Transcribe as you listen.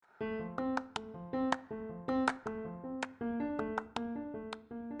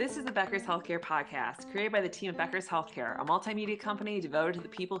This is the Becker's Healthcare Podcast, created by the team at Becker's Healthcare, a multimedia company devoted to the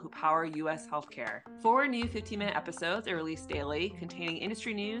people who power U.S. healthcare. 4 new 15-minute episodes are released daily, containing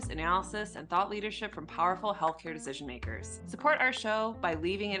industry news, analysis, and thought leadership from powerful healthcare decision makers. Support our show by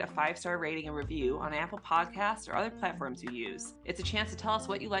leaving it a 5-star rating and review on Apple Podcasts or other platforms you use. It's a chance to tell us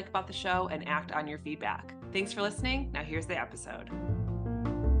what you like about the show and act on your feedback. Thanks for listening. Now here's the episode.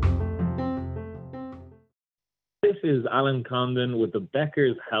 This is Alan Condon with the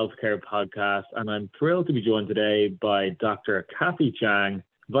Becker's Healthcare Podcast, and I'm thrilled to be joined today by Dr. Kathy Chang,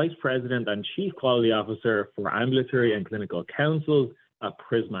 Vice President and Chief Quality Officer for Ambulatory and Clinical Councils at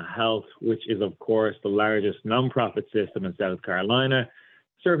Prisma Health, which is, of course, the largest nonprofit system in South Carolina,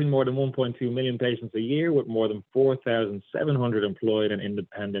 serving more than 1.2 million patients a year with more than 4,700 employed and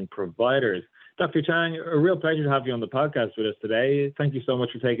independent providers. Dr. Chang, a real pleasure to have you on the podcast with us today. Thank you so much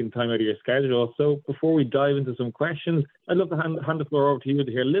for taking time out of your schedule. So before we dive into some questions, I'd love to hand the floor over to you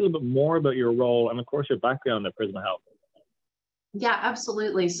to hear a little bit more about your role and, of course, your background at Prisma Health. Yeah,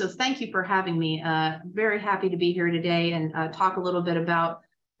 absolutely. So thank you for having me. Very happy to be here today and talk a little bit about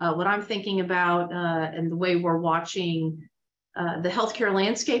what I'm thinking about and the way we're watching the healthcare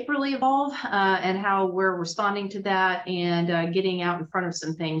landscape really evolve and how we're responding to that and getting out in front of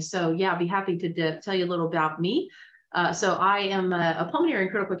some things. So yeah, I'd be happy to tell you a little about me. So I am a pulmonary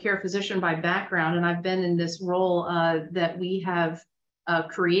and critical care physician by background, and I've been in this role that we have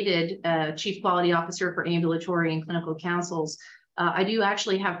created, Chief Quality Officer for Ambulatory and Clinical Councils. I do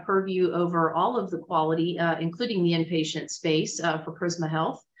actually have purview over all of the quality, including the inpatient space for Prisma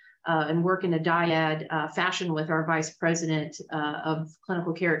Health. And work in a dyad fashion with our Vice President of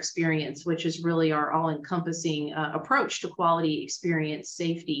Clinical Care Experience, which is really our all-encompassing approach to quality, experience,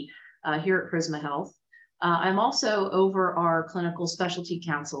 safety here at Prisma Health. I'm also over our Clinical Specialty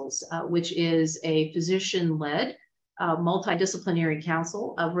Councils, which is a physician-led multidisciplinary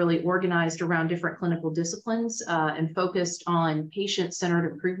council really organized around different clinical disciplines and focused on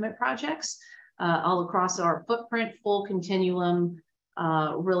patient-centered improvement projects all across our footprint, full continuum,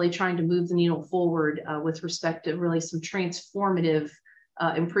 really trying to move the needle forward with respect to really some transformative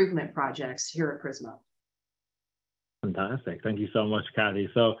improvement projects here at Prisma. Fantastic. Thank you so much, Kathy.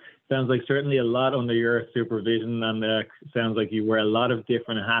 So sounds like certainly a lot under your supervision, and sounds like you wear a lot of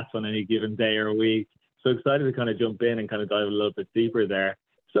different hats on any given day or week. So excited to kind of jump in and kind of dive a little bit deeper there.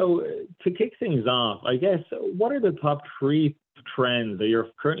 So to kick things off, I guess, what are the top 3 trends that you're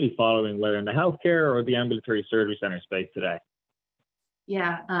currently following, whether in the healthcare or the ambulatory surgery center space today?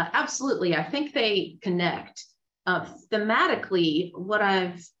 Yeah, absolutely. I think they connect. Thematically, what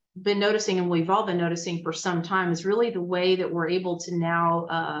I've been noticing, and we've all been noticing for some time, is really the way that we're able to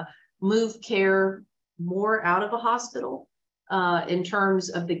now move care more out of a hospital in terms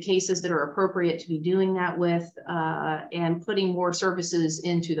of the cases that are appropriate to be doing that with, and putting more services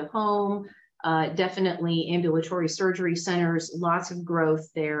into the home. Definitely ambulatory surgery centers, lots of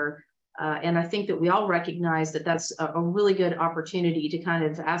growth there. And I think that we all recognize that that's a really good opportunity to kind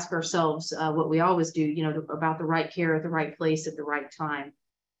of ask ourselves what we always do, about the right care at the right place at the right time.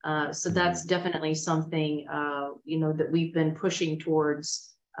 So that's definitely something, that we've been pushing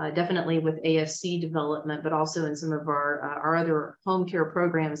towards, definitely with ASC development, but also in some of our other home care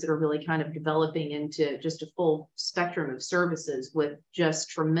programs that are really kind of developing into just a full spectrum of services with just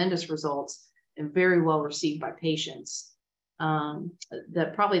tremendous results and very well received by patients.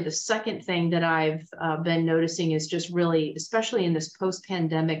 Probably the second thing that I've been noticing is just really, especially in this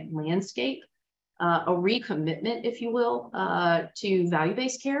post-pandemic landscape, a recommitment, if you will, to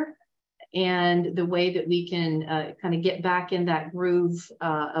value-based care and the way that we can kind of get back in that groove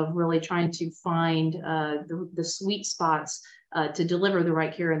of really trying to find the sweet spots to deliver the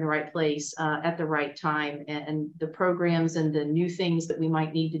right care in the right place at the right time, and the programs and the new things that we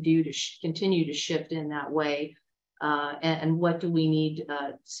might need to do to continue to shift in that way. And what do we need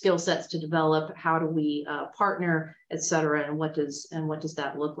skill sets to develop? How do we partner, et cetera? And what does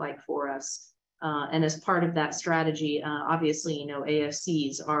that look like for us? And as part of that strategy, obviously,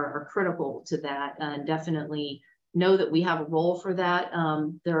 ASCs are critical to that, and definitely know that we have a role for that.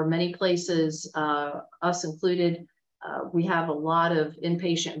 There are many places, us included, we have a lot of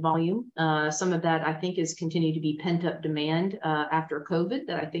inpatient volume. Some of that I think is continued to be pent up demand after COVID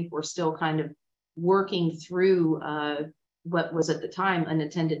that I think we're still kind of working through what was at the time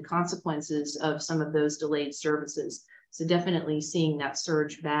unintended consequences of some of those delayed services. So definitely seeing that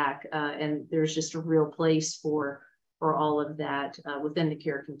surge back, and there's just a real place for all of that within the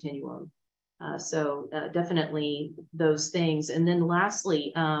care continuum. So definitely those things. And then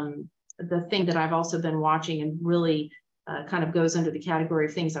lastly, the thing that I've also been watching and really kind of goes under the category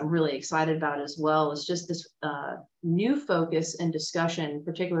of things I'm really excited about as well, is just this new focus and discussion,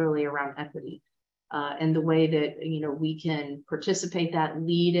 particularly around equity and the way that, we can participate that,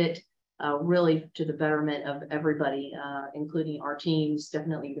 lead it really to the betterment of everybody, including our teams,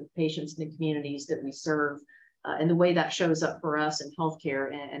 definitely the patients and the communities that we serve, and the way that shows up for us in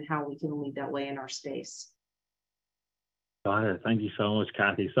healthcare and how we can lead that way in our space. Got it. Thank you so much,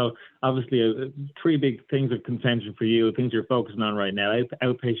 Kathy. So obviously, three big things of contention for you, things you're focusing on right now: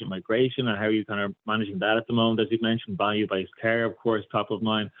 outpatient migration and how you're kind of managing that at the moment. As you mentioned, value-based care, of course, top of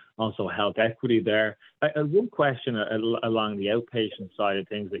mind. Also, health equity there. One question along the outpatient side of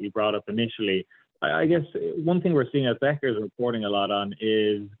things that you brought up initially. I guess one thing we're seeing at Becker's reporting a lot on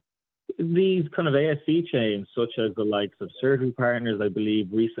is these kind of ASC chains, such as the likes of Surgery Partners, I believe,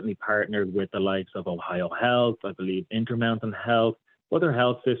 recently partnered with the likes of Ohio Health, I believe Intermountain Health, other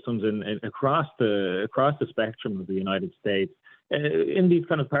health systems across the spectrum of the United States. In these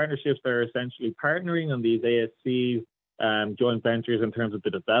kind of partnerships, they're essentially partnering on these ASCs, joint ventures in terms of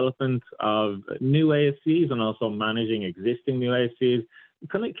the development of new ASCs and also managing existing new ASCs.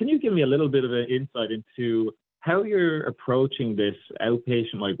 Can you give me a little bit of an insight into how you're approaching this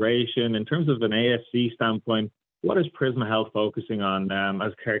outpatient migration in terms of an ASC standpoint? What is Prisma Health focusing on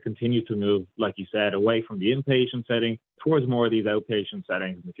as care continues to move, like you said, away from the inpatient setting towards more of these outpatient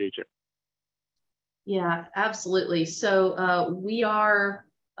settings in the future? Yeah, absolutely. So we are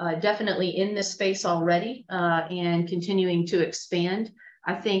definitely in this space already and continuing to expand.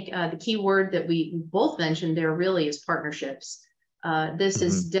 I think the key word that we both mentioned there really is partnerships. This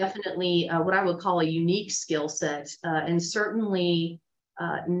is definitely what I would call a unique skill set, and certainly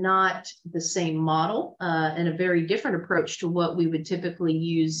not the same model and a very different approach to what we would typically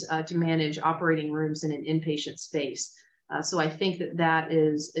use to manage operating rooms in an inpatient space. So I think that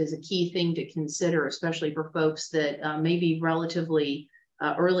is a key thing to consider, especially for folks that may be relatively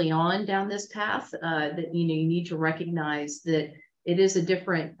early on down this path. That you need to recognize that it is a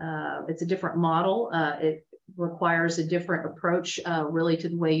different model. It requires a different approach really to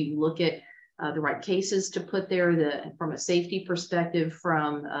the way you look at the right cases to put there, from a safety perspective,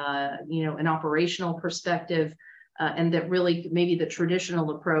 from an operational perspective, and that really maybe the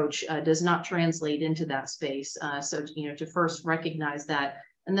traditional approach does not translate into that space. So to first recognize that,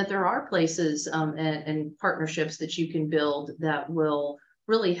 and that there are places and partnerships that you can build that will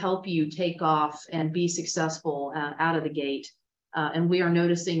really help you take off and be successful out of the gate. And we are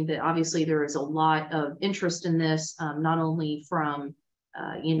noticing that obviously there is a lot of interest in this, not only from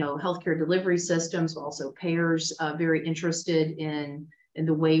healthcare delivery systems, but also payers very interested in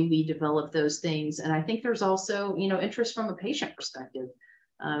the way we develop those things. And I think there's also interest from a patient perspective.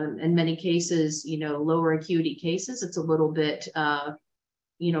 In many cases, lower acuity cases, it's a little bit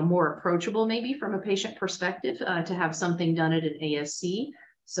more approachable maybe from a patient perspective to have something done at an ASC.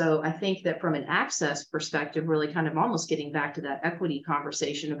 So I think that from an access perspective, really kind of almost getting back to that equity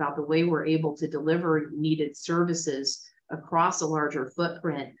conversation about the way we're able to deliver needed services across a larger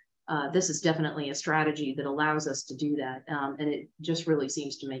footprint, this is definitely a strategy that allows us to do that. And it just really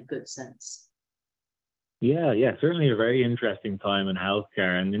seems to make good sense. Yeah, certainly a very interesting time in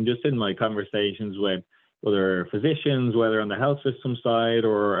healthcare. And then just in my conversations with whether physicians, whether on the health system side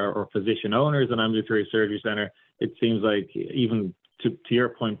or physician owners in ambulatory surgery center, it seems like even to your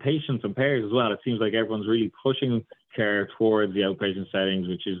point, patients and payers as well, it seems like everyone's really pushing care towards the outpatient settings,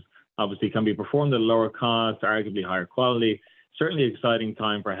 which is obviously can be performed at a lower cost, arguably higher quality. Certainly exciting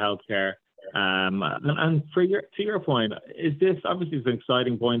time for healthcare. And to your point, is this obviously it's an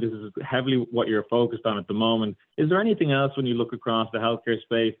exciting point? This is heavily what you're focused on at the moment. Is there anything else when you look across the healthcare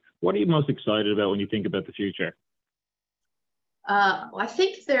space? What are you most excited about when you think about the future? I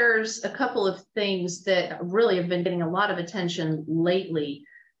think there's a couple of things that really have been getting a lot of attention lately.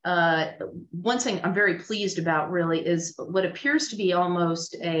 One thing I'm very pleased about really is what appears to be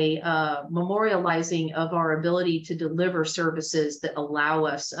almost a memorializing of our ability to deliver services that allow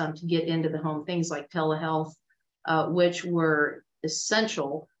us to get into the home, things like telehealth, which were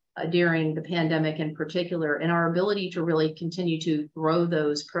essential during the pandemic in particular, and our ability to really continue to grow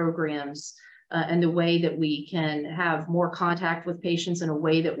those programs and the way that we can have more contact with patients in a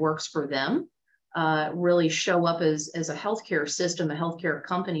way that works for them, really show up as a healthcare system, a healthcare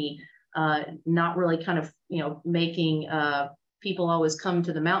company, not really kind of, making people always come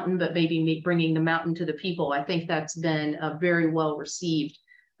to the mountain, but maybe bringing the mountain to the people. I think that's been very well received,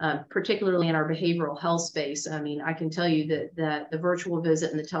 particularly in our behavioral health space. I mean, I can tell you that the virtual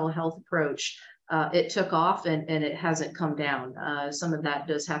visit and the telehealth approach, it took off and it hasn't come down. Some of that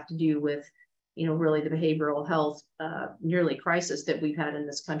does have to do with really the behavioral health nearly crisis that we've had in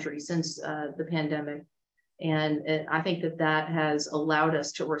this country since the pandemic. And I think that has allowed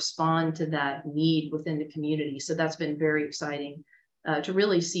us to respond to that need within the community. So that's been very exciting to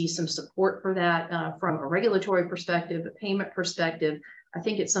really see some support for that from a regulatory perspective, a payment perspective. I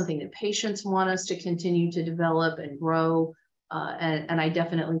think it's something that patients want us to continue to develop and grow. And I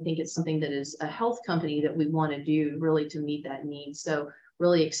definitely think it's something that is a health company that we want to do really to meet that need. So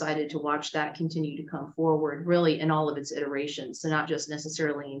really excited to watch that continue to come forward, really in all of its iterations. So not just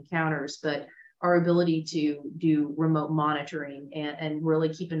necessarily encounters, but our ability to do remote monitoring and really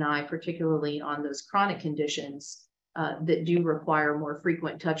keep an eye, particularly on those chronic conditions that do require more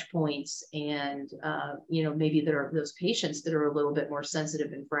frequent touch points, and maybe there are those patients that are a little bit more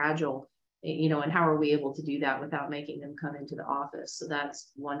sensitive and fragile, and how are we able to do that without making them come into the office? So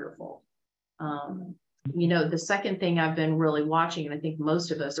that's wonderful. The second thing I've been really watching, and I think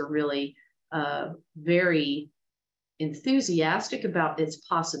most of us are really very enthusiastic about its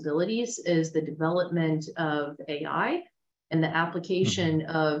possibilities, is the development of AI and the application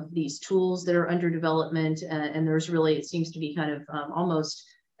of these tools that are under development. And there's really, it seems to be kind of almost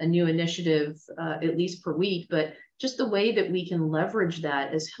a new initiative, at least per week, but just the way that we can leverage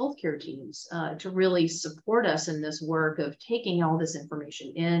that as healthcare teams to really support us in this work of taking all this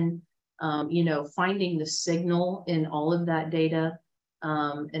information in, finding the signal in all of that data,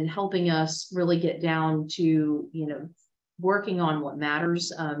 and helping us really get down to, working on what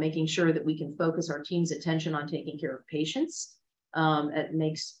matters, making sure that we can focus our team's attention on taking care of patients. It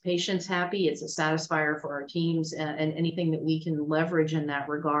makes patients happy. It's a satisfier for our teams, and anything that we can leverage in that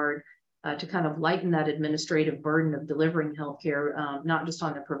regard to kind of lighten that administrative burden of delivering healthcare, not just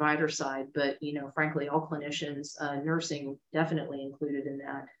on the provider side, but, frankly, all clinicians, nursing definitely included in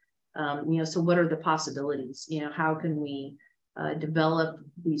that. So what are the possibilities? How can we develop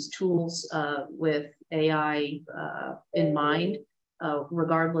these tools with AI in mind,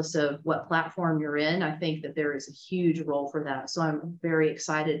 regardless of what platform you're in? I think that there is a huge role for that. So I'm very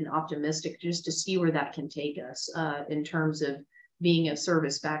excited and optimistic just to see where that can take us in terms of being a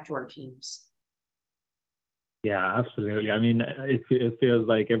service back to our teams. Yeah, absolutely. I mean, it feels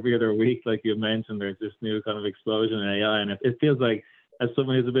like every other week, like you mentioned, there's this new kind of explosion in AI, and it feels like, as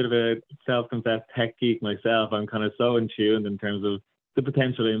someone who's a bit of a self-confessed tech geek myself, I'm kind of so in tune in terms of the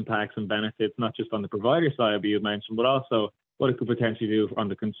potential impacts and benefits, not just on the provider side, you mentioned, but also what it could potentially do on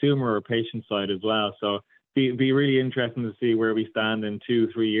the consumer or patient side as well. So be really interesting to see where we stand in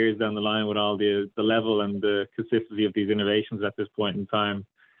 2-3 years down the line with all the level and the consistency of these innovations at this point in time.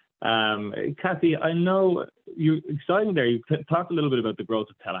 Kathy, I know you're exciting there. You talked a little bit about the growth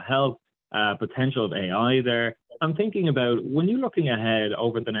of telehealth, potential of AI there. I'm thinking about, when you're looking ahead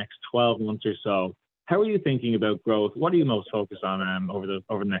over the next 12 months or so, how are you thinking about growth? What are you most focused on over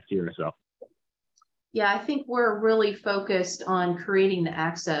the next year or so? Yeah, I think we're really focused on creating the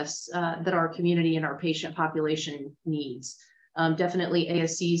access that our community and our patient population needs. Definitely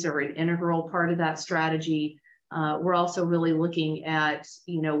ASCs are an integral part of that strategy. We're also really looking at,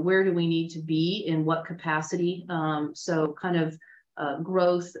 where do we need to be in what capacity? So kind of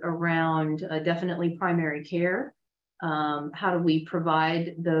growth around definitely primary care. How do we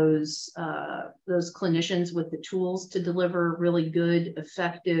provide those clinicians with the tools to deliver really good,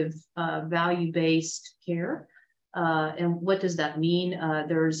 effective, value-based care? And what does that mean?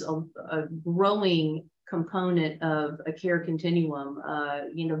 There's a growing component of a care continuum,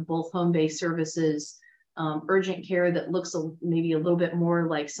 both home-based services, urgent care that looks maybe a little bit more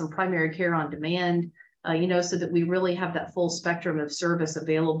like some primary care on demand, so that we really have that full spectrum of service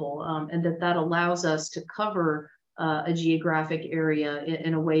available, and that allows us to cover a geographic area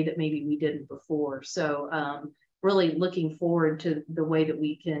in a way that maybe we didn't before. So really looking forward to the way that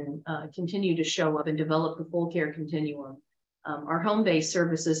we can continue to show up and develop the full care continuum. Our home-based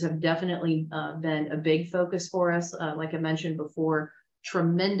services have definitely been a big focus for us. Like I mentioned before,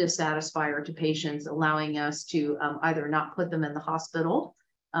 tremendous satisfier to patients, allowing us to either not put them in the hospital,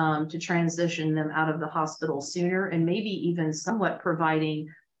 to transition them out of the hospital sooner, and maybe even somewhat providing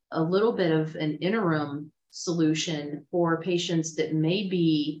a little bit of an interim solution for patients that may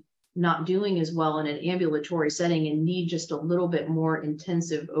be not doing as well in an ambulatory setting and need just a little bit more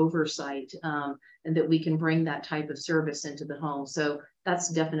intensive oversight, and that we can bring that type of service into the home. So that's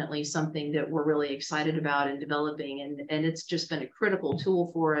definitely something that we're really excited about and developing. And it's just been a critical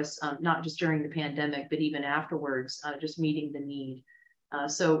tool for us, not just during the pandemic, but even afterwards, just meeting the need.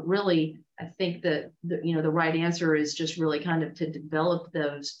 So really, I think that the right answer is just really kind of to develop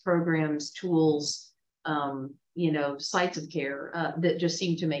those programs, tools, sites of care that just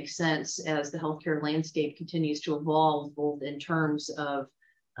seem to make sense as the healthcare landscape continues to evolve, both in terms of,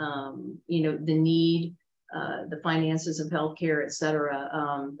 the need the finances of healthcare, et cetera.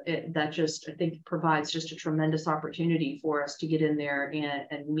 That just, I think, provides just a tremendous opportunity for us to get in there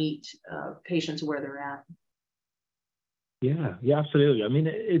and meet patients where they're at. Yeah, absolutely. I mean,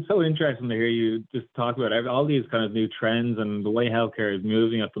 it's so interesting to hear you just talk about all these kind of new trends and the way healthcare is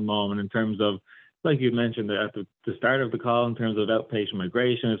moving at the moment in terms of, like you mentioned at the start of the call, in terms of outpatient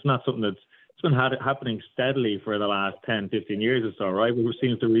migration. It's not something it's been happening steadily for the last 10, 15 years or so, right? But we're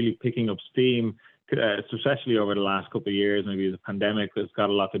seeing it really picking up steam, especially over the last couple of years. Maybe the pandemic has got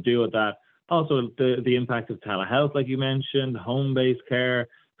a lot to do with that. Also, the impact of telehealth, like you mentioned, home-based care,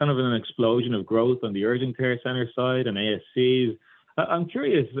 kind of an explosion of growth on the urgent care center side and ASCs. I'm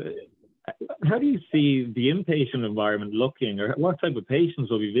curious, how do you see the inpatient environment looking, or what type of patients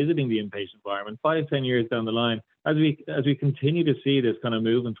will be visiting the inpatient environment 5-10 years down the line as we continue to see this kind of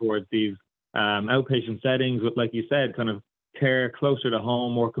movement towards these outpatient settings with, like you said, kind of care closer to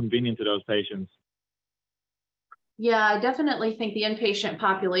home, more convenient to those patients? Yeah, I definitely think the inpatient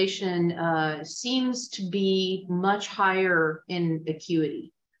population seems to be much higher in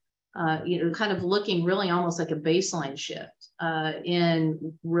acuity. Kind of looking really almost like a baseline shift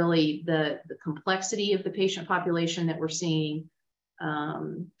in really the complexity of the patient population that we're seeing.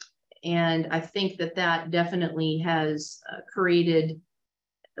 And I think that definitely has created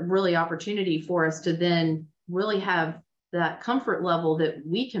really opportunity for us to then really have that comfort level that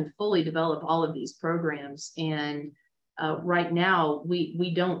we can fully develop all of these programs. And right now,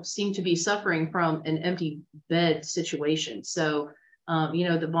 we don't seem to be suffering from an empty bed situation. So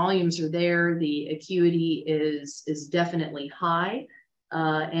the volumes are there, the acuity is definitely high,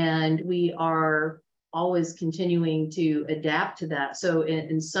 and we are always continuing to adapt to that. So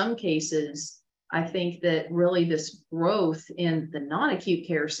in some cases, I think that really this growth in the non-acute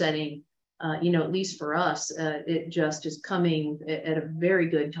care setting, at least for us, it just is coming at a very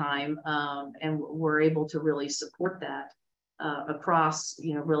good time, and we're able to really support that across,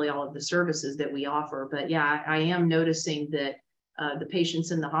 really all of the services that we offer. But yeah, I am noticing that the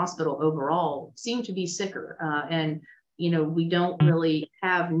patients in the hospital overall seem to be sicker. And, we don't really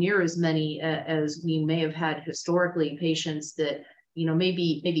have near as many as we may have had historically, patients that,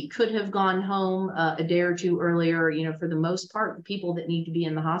 maybe could have gone home a day or two earlier. For the most part, the people that need to be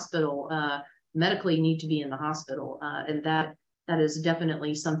in the hospital medically need to be in the hospital. And that is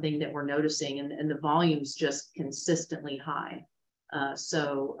definitely something that we're noticing, and the volume's just consistently high.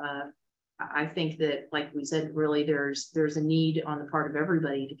 So I think that, like we said, really there's a need on the part of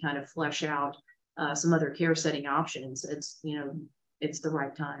everybody to kind of flesh out some other care setting options. It's the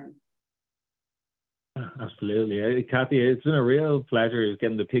right time. Absolutely. Kathy, it's been a real pleasure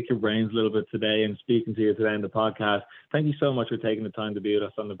getting to pick your brains a little bit today and speaking to you today on the podcast. Thank you so much for taking the time to be with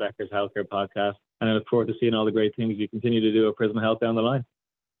us on the Becker's Healthcare Podcast. And I look forward to seeing all the great things you continue to do at Prisma Health down the line.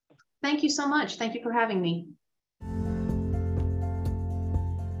 Thank you so much. Thank you for having me.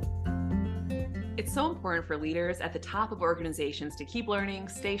 It's so important for leaders at the top of organizations to keep learning,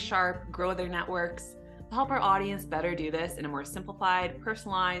 stay sharp, grow their networks. To help our audience better do this in a more simplified,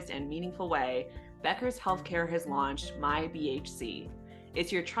 personalized, and meaningful way, Becker's Healthcare has launched My BHC.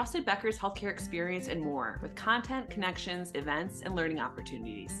 It's your trusted Becker's Healthcare experience and more, with content, connections, events, and learning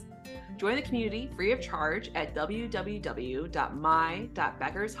opportunities. Join the community free of charge at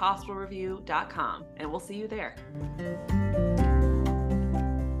www.my.beckershospitalreview.com, and we'll see you there.